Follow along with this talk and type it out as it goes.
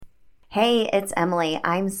Hey, it's Emily.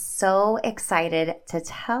 I'm so excited to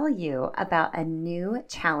tell you about a new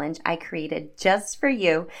challenge I created just for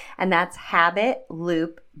you, and that's Habit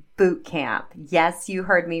Loop Bootcamp. Yes, you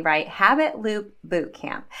heard me right. Habit Loop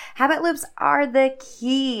Bootcamp. Habit loops are the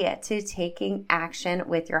key to taking action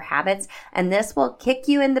with your habits, and this will kick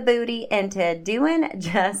you in the booty into doing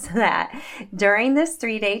just that. During this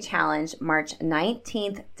 3-day challenge, March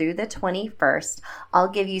 19th through the 21st, I'll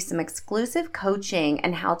give you some exclusive coaching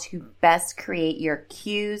and how to best create your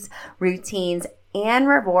cues, routines, and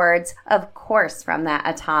rewards, of course, from that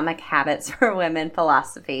Atomic Habits for Women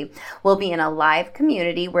philosophy. We'll be in a live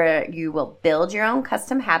community where you will build your own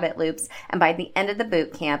custom habit loops, and by the end of the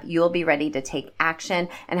boot camp, you will be ready to take action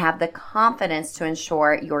and have the confidence to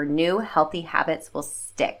ensure your new healthy habits will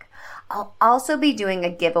stick. I'll also be doing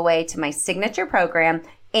a giveaway to my signature program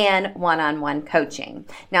and one-on-one coaching.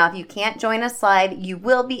 Now, if you can't join us live, you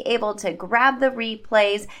will be able to grab the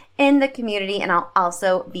replays in the community, and I'll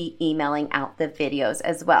also be emailing out the videos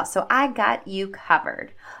as well. So I got you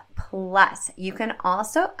covered. Plus, you can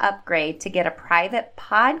also upgrade to get a private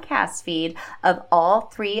podcast feed of all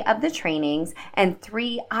 3 of the trainings and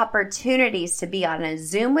 3 opportunities to be on a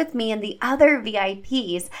Zoom with me and the other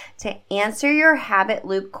VIPs to answer your habit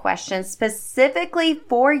loop questions specifically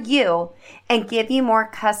for you and give you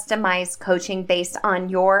more customized coaching based on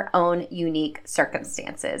your own unique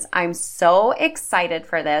circumstances. I'm so excited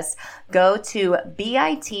for this. Go to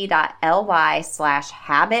bit.ly/habit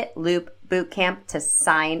loop bootcamp to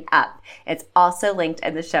sign up. It's also linked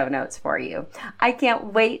in the show notes for you. I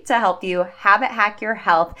can't wait to help you habit hack your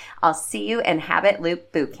health. I'll see you in Habit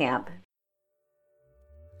Loop Bootcamp.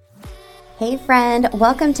 Hey friend,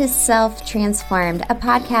 welcome to Self Transformed, a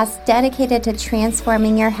podcast dedicated to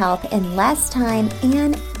transforming your health in less time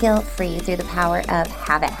and guilt-free through the power of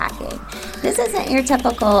habit hacking. This isn't your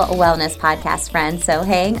typical wellness podcast, friend, so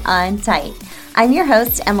hang on tight. I'm your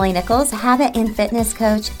host, Emily Nichols, habit and fitness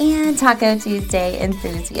coach and Taco Tuesday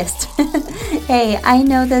enthusiast. Hey, I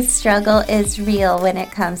know the struggle is real when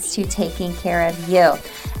it comes to taking care of you.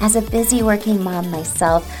 As a busy working mom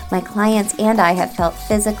myself, my clients and I have felt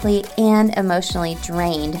physically and emotionally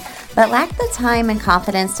drained, but lack the time and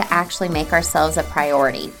confidence to actually make ourselves a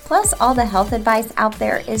priority. Plus, all the health advice out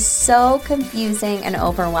there is so confusing and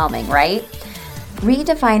overwhelming, right?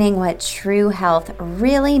 Redefining what true health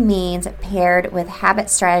really means paired with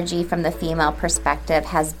habit strategy from the female perspective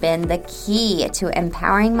has been the key to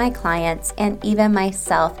empowering my clients and even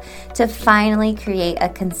myself to finally create a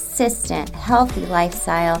consistent, healthy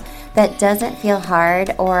lifestyle that doesn't feel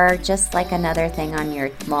hard or just like another thing on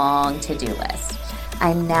your long to-do list.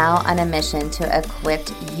 I'm now on a mission to equip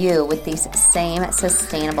you with these same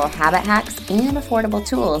sustainable habit hacks and affordable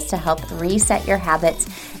tools to help reset your habits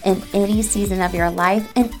in any season of your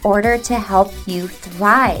life in order to help you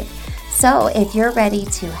thrive. So if you're ready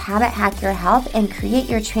to habit hack your health and create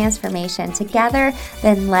your transformation together,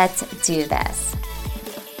 then let's do this.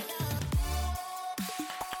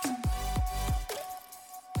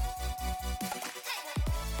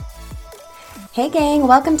 Hey gang,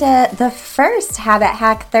 welcome to the first Habit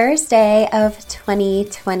Hack Thursday of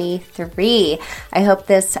 2023. I hope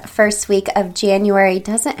this first week of January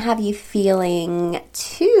doesn't have you feeling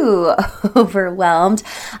too overwhelmed.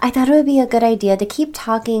 I thought it would be a good idea to keep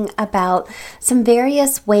talking about some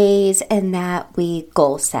various ways in that we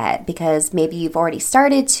goal set, because maybe you've already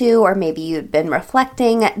started to, or maybe you've been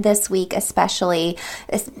reflecting this week especially.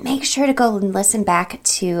 Make sure to go and listen back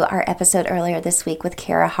to our episode earlier this week with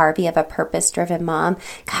Kara Harvey of A Purpose-Driven Mom.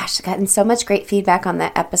 Gosh, I've gotten so much great feedback on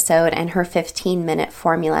that episode and her 15-minute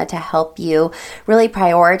formula to help you really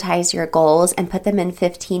prioritize your goals and put them in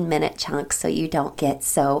 15-minute chunks so you don't get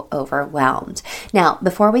so overwhelmed. Now,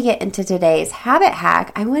 before we get into today's habit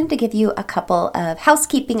hack, I wanted to give you a couple of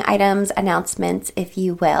housekeeping items, announcements, if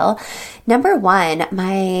you will. Number one,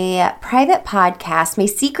 my private podcast, my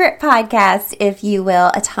secret podcast, if you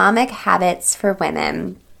will, Atomic Habits for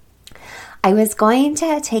Women. I was going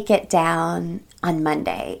to take it down on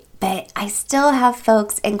Monday, but I still have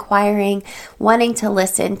folks inquiring, wanting to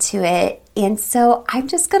listen to it. And so I'm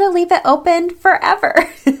just going to leave it open forever.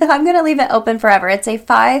 I'm going to leave it open forever. It's a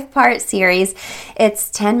 5-part series. It's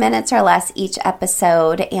 10 minutes or less each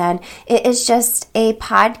episode. And it is just a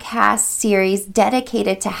podcast series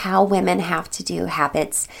dedicated to how women have to do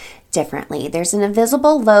habits differently. There's an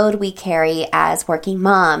invisible load we carry as working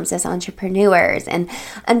moms, as entrepreneurs. And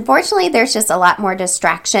unfortunately, there's just a lot more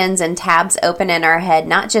distractions and tabs open in our head,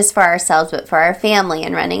 not just for ourselves, but for our family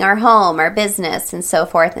and running our home, our business, and so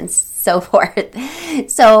forth and so forth.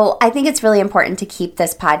 So I think it's really important to keep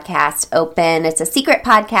this podcast open. It's a secret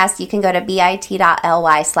podcast. You can go to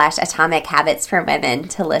bit.ly/Atomic Habits for Women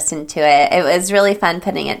to listen to it. It was really fun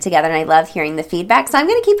putting it together, and I love hearing the feedback, so I'm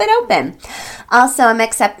going to keep it open. Also, I'm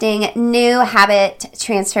accepting new habit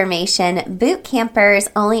transformation boot campers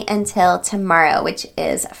only until tomorrow, which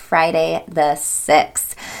is Friday the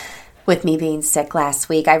 6th. With me being sick last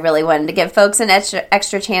week, I really wanted to give folks an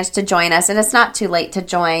extra chance to join us, and it's not too late to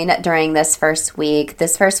join during this first week.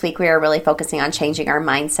 This first week, we are really focusing on changing our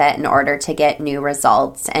mindset in order to get new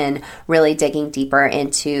results and really digging deeper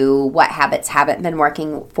into what habits haven't been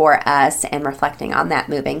working for us and reflecting on that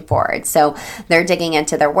moving forward. So they're digging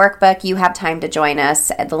into their workbook. You have time to join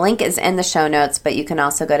us. The link is in the show notes, but you can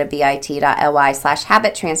also go to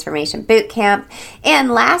bit.ly/Habit Transformation Bootcamp.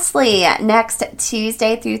 And lastly, next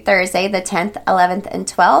Tuesday through Thursday, the 10th, 11th, and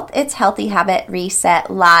 12th, it's Healthy Habit Reset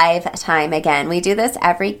live time again. We do this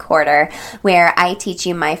every quarter where I teach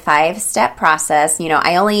you my 5-step process. You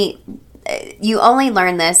only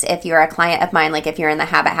learn this if you're a client of mine, like if you're in the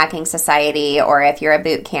Habit Hacking Society or if you're a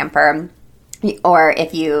boot camper, or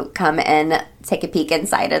if you come and take a peek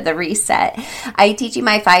inside of the reset. I teach you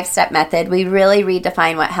my 5-step method. We really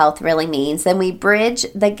redefine what health really means. Then we bridge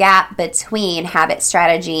the gap between habit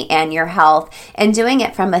strategy and your health, and doing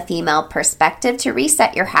it from a female perspective to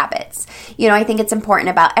reset your habits. I think it's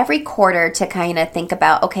important about every quarter to kind of think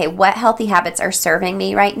about, okay, what healthy habits are serving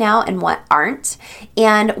me right now and what aren't?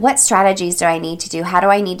 And what strategies do I need to do? How do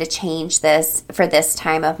I need to change this for this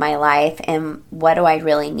time of my life? And what do I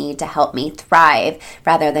really need to help me thrive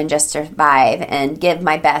rather than just survive and give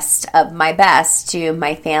my best of my best to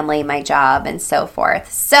my family, my job, and so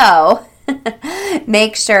forth. So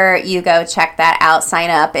make sure you go check that out. Sign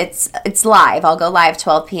up. It's live. I'll go live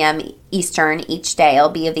 12 p.m. Eastern each day. It'll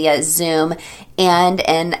be via Zoom and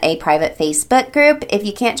in a private Facebook group. If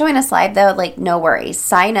you can't join us live, though, no worries.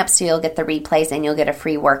 Sign up so you'll get the replays and you'll get a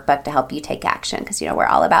free workbook to help you take action, because, we're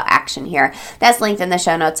all about action here. That's linked in the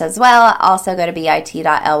show notes as well. Also go to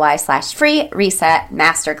bit.ly/free reset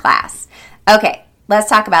masterclass. Okay, let's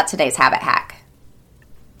talk about today's habit hack.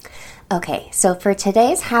 Okay, so for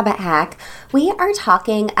today's habit hack, we are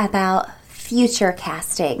talking about future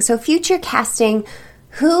casting. So future casting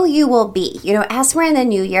who you will be. As we're in the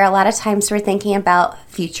new year, a lot of times we're thinking about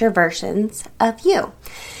future versions of you.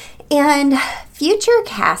 And future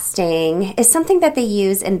casting is something that they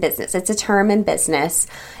use in business. It's a term in business.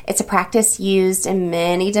 It's a practice used in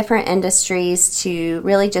many different industries to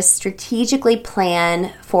really just strategically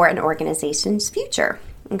plan for an organization's future.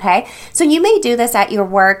 Okay, so you may do this at your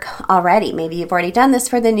work already. Maybe you've already done this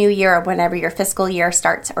for the new year or whenever your fiscal year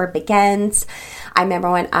starts or begins. I remember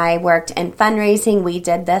when I worked in fundraising, we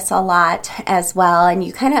did this a lot as well. And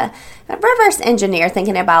you kind of reverse engineer,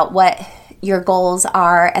 thinking about what your goals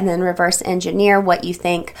are, and then reverse engineer what you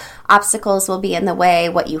think obstacles will be in the way,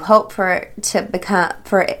 what you hope for to become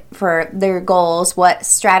for their goals, what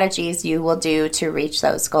strategies you will do to reach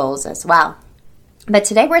those goals as well. But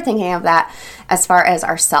today we're thinking of that as far as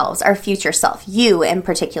ourselves, our future self, you in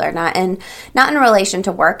particular, not in relation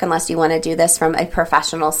to work, unless you want to do this from a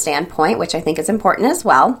professional standpoint, which I think is important as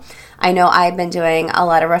well. I know I've been doing a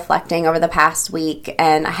lot of reflecting over the past week,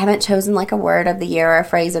 and I haven't chosen a word of the year or a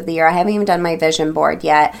phrase of the year. I haven't even done my vision board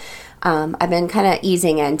yet. I've been kind of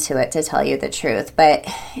easing into it, to tell you the truth. But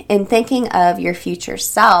in thinking of your future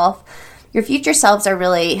self, your future selves are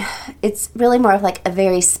it's really more of a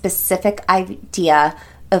very specific idea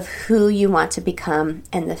of who you want to become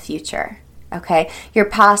in the future. Okay, your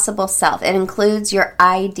possible self. It includes your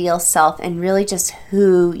ideal self and really just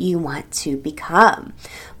who you want to become.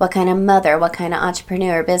 What kind of mother, what kind of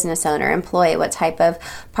entrepreneur, business owner, employee, what type of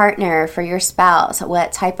partner for your spouse,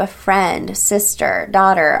 what type of friend, sister,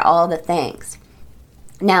 daughter, all the things.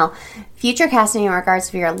 Now, future casting in regards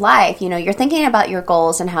to your life, you're thinking about your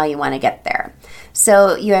goals and how you want to get there.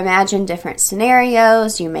 So you imagine different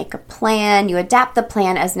scenarios, you make a plan, you adapt the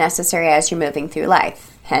plan as necessary as you're moving through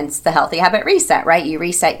life. Hence the healthy habit reset, right? You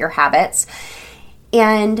reset your habits.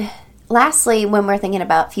 And lastly, when we're thinking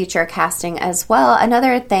about future casting as well,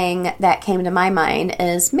 another thing that came to my mind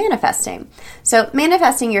is manifesting. So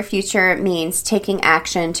manifesting your future means taking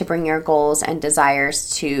action to bring your goals and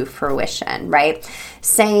desires to fruition, right?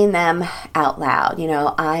 Saying them out loud.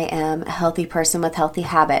 I am a healthy person with healthy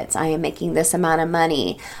habits. I am making this amount of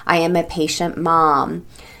money. I am a patient mom.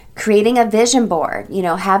 Creating a vision board,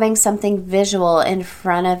 having something visual in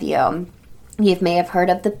front of you. You may have heard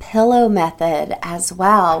of the pillow method as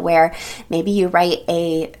well, where maybe you write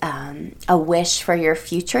a wish for your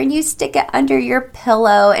future and you stick it under your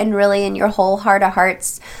pillow and really in your whole heart of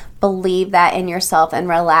hearts believe that in yourself and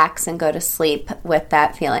relax and go to sleep with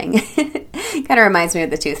that feeling. Kind of reminds me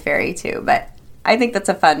of the Tooth Fairy too, but I think that's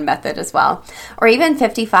a fun method as well. Or even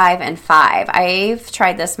 55 and 5. I've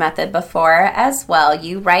tried this method before as well.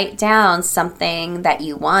 You write down something that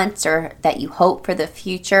you want or that you hope for the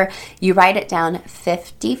future. You write it down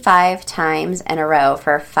 55 times in a row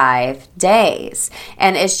for 5 days.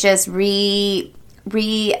 And it's just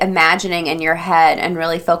reimagining in your head and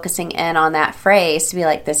really focusing in on that phrase to be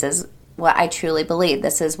like, this is what I truly believe.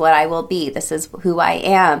 This is what I will be. This is who I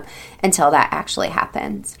am, until that actually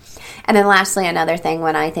happens. And then lastly, another thing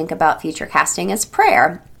when I think about future casting is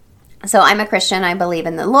prayer. So I'm a Christian. I believe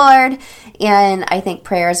in the Lord, and I think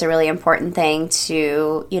prayer is a really important thing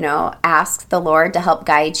to, ask the Lord to help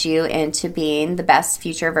guide you into being the best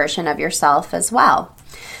future version of yourself as well.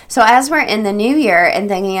 So as we're in the new year and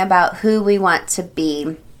thinking about who we want to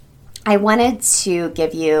be, I wanted to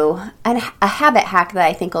give you a habit hack that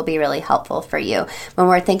I think will be really helpful for you when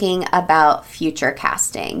we're thinking about future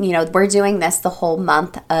casting. We're doing this the whole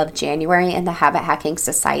month of January in the Habit Hacking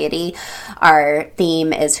Society. Our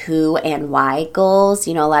theme is who and why goals.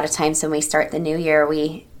 A lot of times when we start the new year,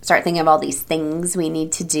 we start thinking of all these things we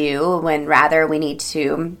need to do, when rather we need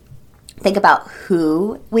to think about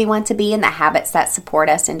who we want to be and the habits that support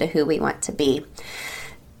us into who we want to be.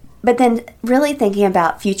 But then really thinking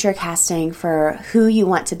about future casting for who you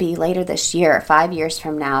want to be later this year, 5 years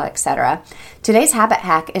from now, etc. Today's habit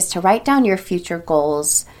hack is to write down your future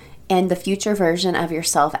goals and the future version of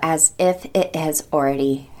yourself as if it has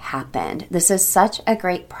already happened. This is such a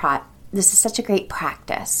great practice,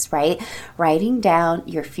 right? Writing down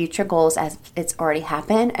your future goals as it's already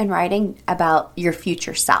happened and writing about your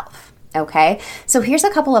future self, okay? So here's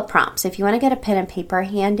a couple of prompts. If you want to get a pen and paper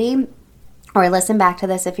handy, or listen back to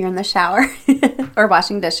this if you're in the shower or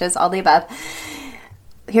washing dishes, all the above.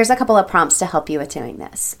 Here's a couple of prompts to help you with doing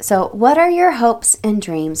this. So what are your hopes and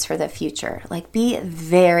dreams for the future? Be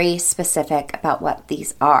very specific about what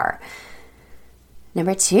these are.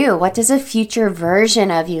 Number 2, what does a future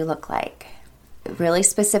version of you look like? Really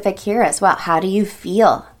specific here as well. How do you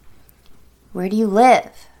feel? Where do you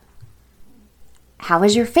live? How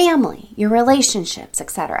is your family, your relationships,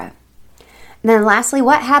 etc.? And then lastly,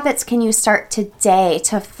 what habits can you start today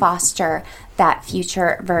to foster that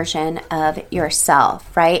future version of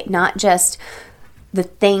yourself, right? Not just the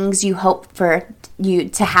things you hope for you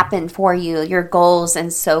to happen for you, your goals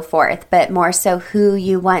and so forth, but more so who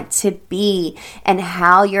you want to be and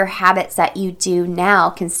how your habits that you do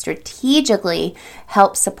now can strategically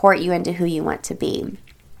help support you into who you want to be.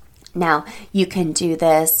 Now, you can do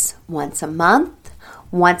this once a month,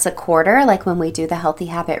 once a quarter, like when we do the Healthy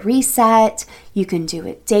Habit Reset. You can do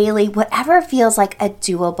it daily, whatever feels like a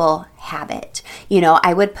doable habit.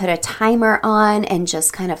 I would put a timer on and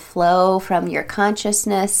just kind of flow from your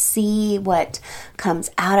consciousness, see what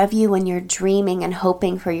comes out of you when you're dreaming and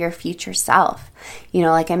hoping for your future self.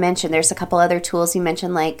 Like I mentioned, there's a couple other tools you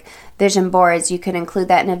mentioned, like vision boards. You could include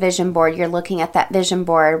that in a vision board. You're looking at that vision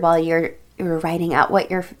board while you're writing out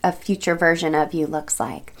what a future version of you looks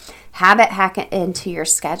like. Habit hack it into your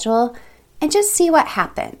schedule and just see what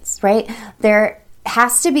happens, right? There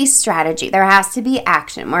has to be strategy. There has to be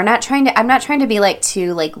action. I'm not trying to be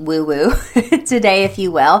too woo-woo today, if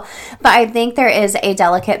you will, but I think there is a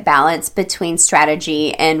delicate balance between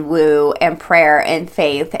strategy and woo and prayer and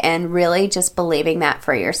faith and really just believing that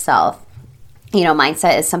for yourself.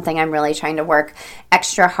 Mindset is something I'm really trying to work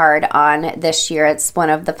extra hard on this year. It's one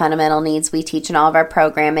of the fundamental needs we teach in all of our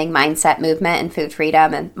programming, mindset, movement, and food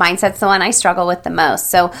freedom. And mindset's the one I struggle with the most.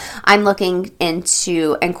 So I'm looking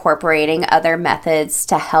into incorporating other methods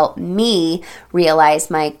to help me realize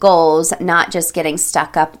my goals, not just getting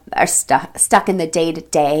stuck in the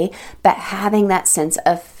day-to-day, but having that sense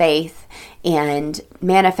of faith and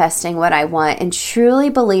manifesting what I want and truly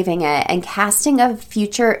believing it and casting a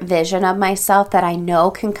future vision of myself that I know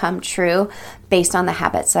can come true based on the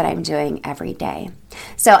habits that I'm doing every day.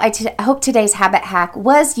 So I hope today's habit hack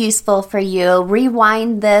was useful for you.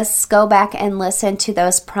 Rewind this, go back and listen to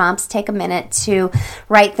those prompts. Take a minute to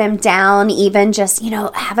write them down, even just,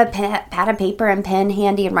 have a pad of paper and pen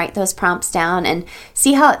handy and write those prompts down and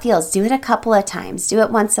see how it feels. Do it a couple of times. Do it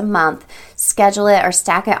once a month. Schedule it or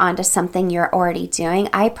stack it onto something you're already doing.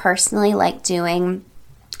 I personally like doing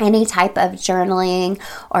any type of journaling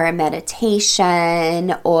or a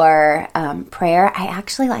meditation or prayer. I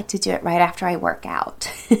actually like to do it right after I work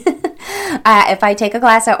out. If I take a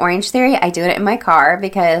class at Orange Theory, I do it in my car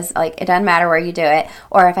because it doesn't matter where you do it.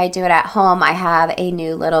 Or if I do it at home, I have a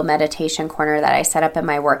new little meditation corner that I set up in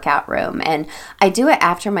my workout room. And I do it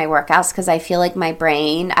after my workouts because I feel like my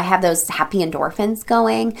brain, I have those happy endorphins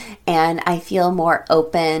going, and I feel more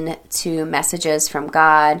open to messages from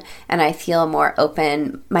God, and I feel more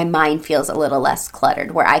open. My mind feels a little less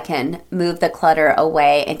cluttered, where I can move the clutter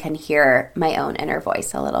away and can hear my own inner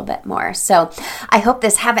voice a little bit more. So I hope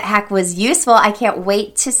this habit hack was useful. I can't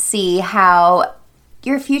wait to see how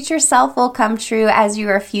your future self will come true as you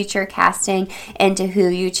are future casting into who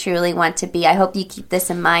you truly want to be. I hope you keep this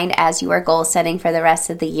in mind as you are goal setting for the rest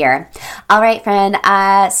of the year. All right, friend.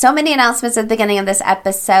 So many announcements at the beginning of this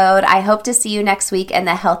episode. I hope to see you next week in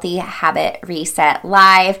the Healthy Habit Reset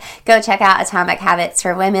Live. Go check out Atomic Habits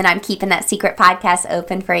for Women. I'm keeping that secret podcast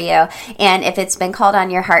open for you. And if it's been called on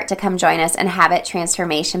your heart to come join us in Habit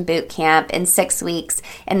Transformation Boot Camp in 6 weeks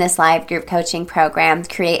in this live group coaching program,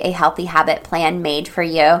 create a healthy habit plan made for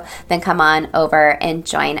you, then come on over and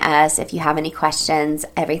join us. If you have any questions,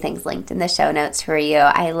 everything's linked in the show notes for you.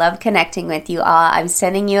 I love connecting with you all. I'm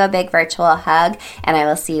sending you a big virtual hug, and I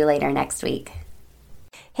will see you later next week.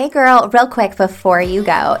 Hey girl, real quick before you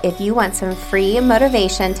go, if you want some free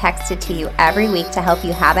motivation texted to you every week to help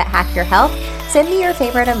you habit hack your health, send me your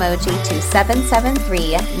favorite emoji to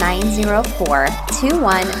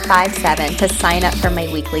 773-904-2157 to sign up for my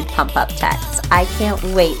weekly pump-up text. I can't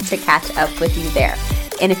wait to catch up with you there.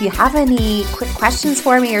 And if you have any quick questions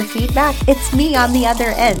for me or feedback, it's me on the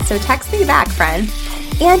other end, so text me back, friend.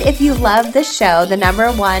 And if you love the show, the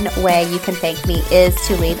number one way you can thank me is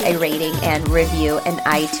to leave a rating and review in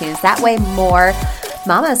iTunes. That way more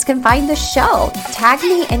mamas can find the show. Tag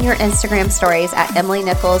me in your Instagram stories at Emily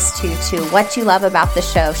Nichols 22 what you love about the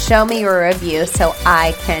show. Show me your review so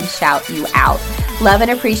I can shout you out. Love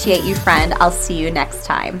and appreciate you, friend. I'll see you next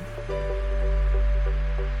time.